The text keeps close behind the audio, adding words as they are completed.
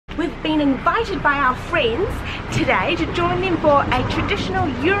been invited by our friends today to join them for a traditional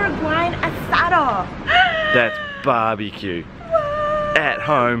Uruguayan asado. That's barbecue. What? At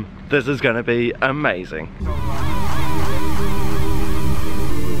home. This is going to be amazing.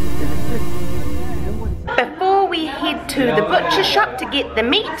 Before we head to the butcher shop to get the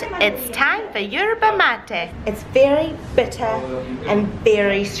meat, it's time for yerba mate. It's very bitter and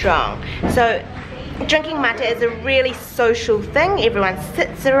very strong. So drinking mate is a really social thing. Everyone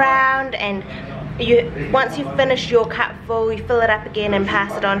sits around and once you finish your cupful, you fill it up again and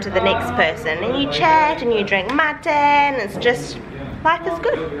pass it on to the next person. And you chat and you drink mate and it's just, life is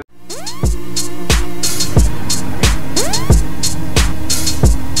good.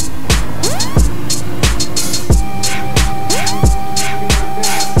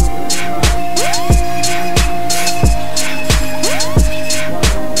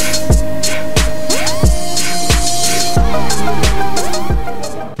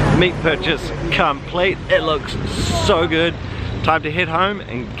 Meat purchase complete. It looks so good. Time to head home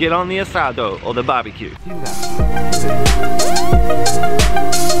and get on the asado or the barbecue.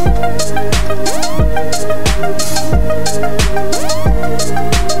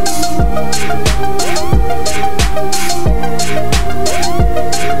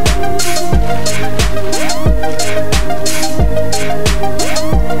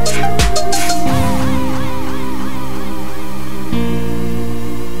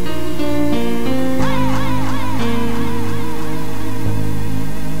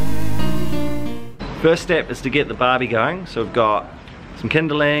 First step is to get the barbie going. So we've got some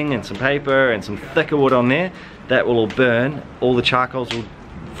kindling and some paper and some thicker wood on there. That will all burn. All the charcoals will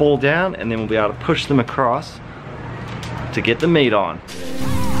fall down and then we'll be able to push them across to get the meat on.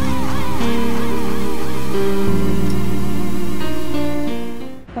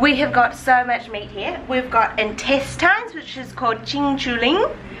 We have got so much meat here. We've got intestines, which is called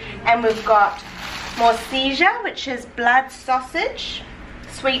chinchuling, and we've got morcilla, which is blood sausage,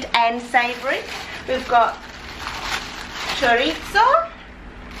 sweet and savory. We've got chorizo,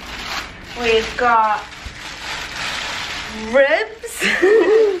 we've got ribs,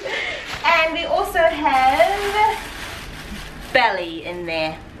 and we also have belly in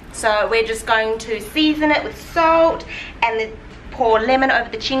there. So we're just going to season it with salt and then pour lemon over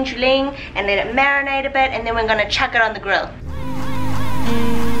the chinchuling and let it marinate a bit, and then we're going to chuck it on the grill.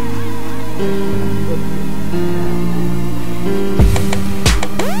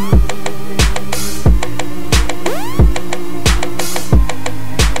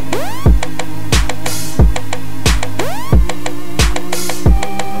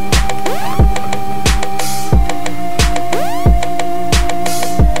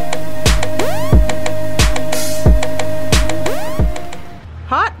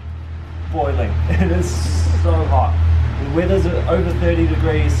 Boiling. It is so hot. The weather's over 30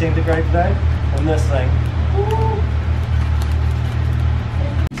 degrees centigrade today, and this thing. Woo.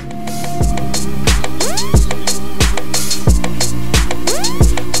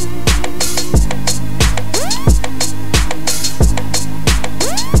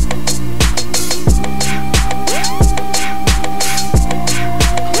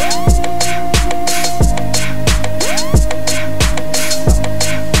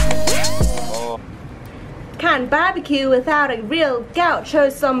 Can't barbecue without a real gaucho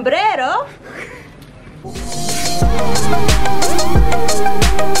sombrero.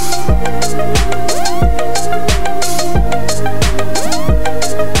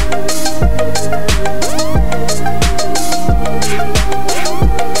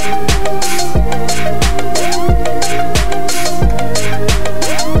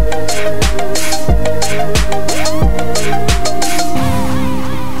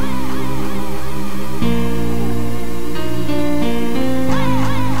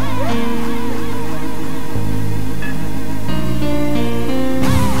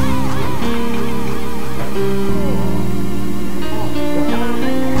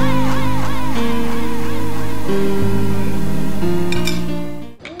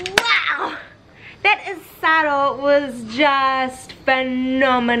 Was just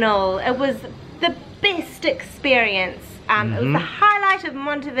phenomenal. It was the best experience. It was the highlight of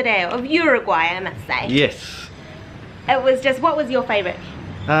Montevideo, of Uruguay, I must say. Yes. It was just, what was your favorite?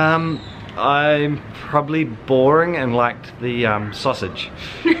 I'm probably boring and liked the sausage.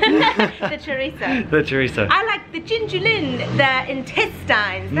 The chorizo. The chorizo. I liked the chinchulin, the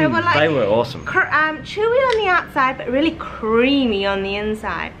intestines. They were like, they were awesome. Chewy on the outside, but really creamy on the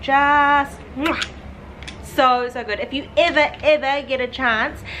inside. Just so good. If you ever get a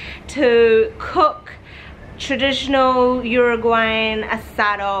chance to cook traditional Uruguayan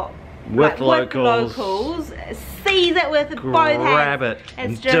asado, with locals. Seize it with both hands. Grab it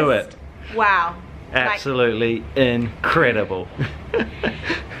and do it. Wow. Absolutely incredible.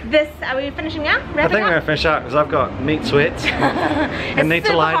 Are we finishing now? I think we're going to finish up because I've got meat sweats and need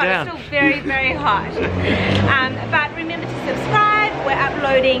to lie down. It's still very, very hot. But remember to subscribe. We're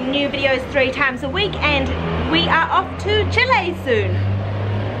uploading new videos 3 times a week and we are off to Chile soon.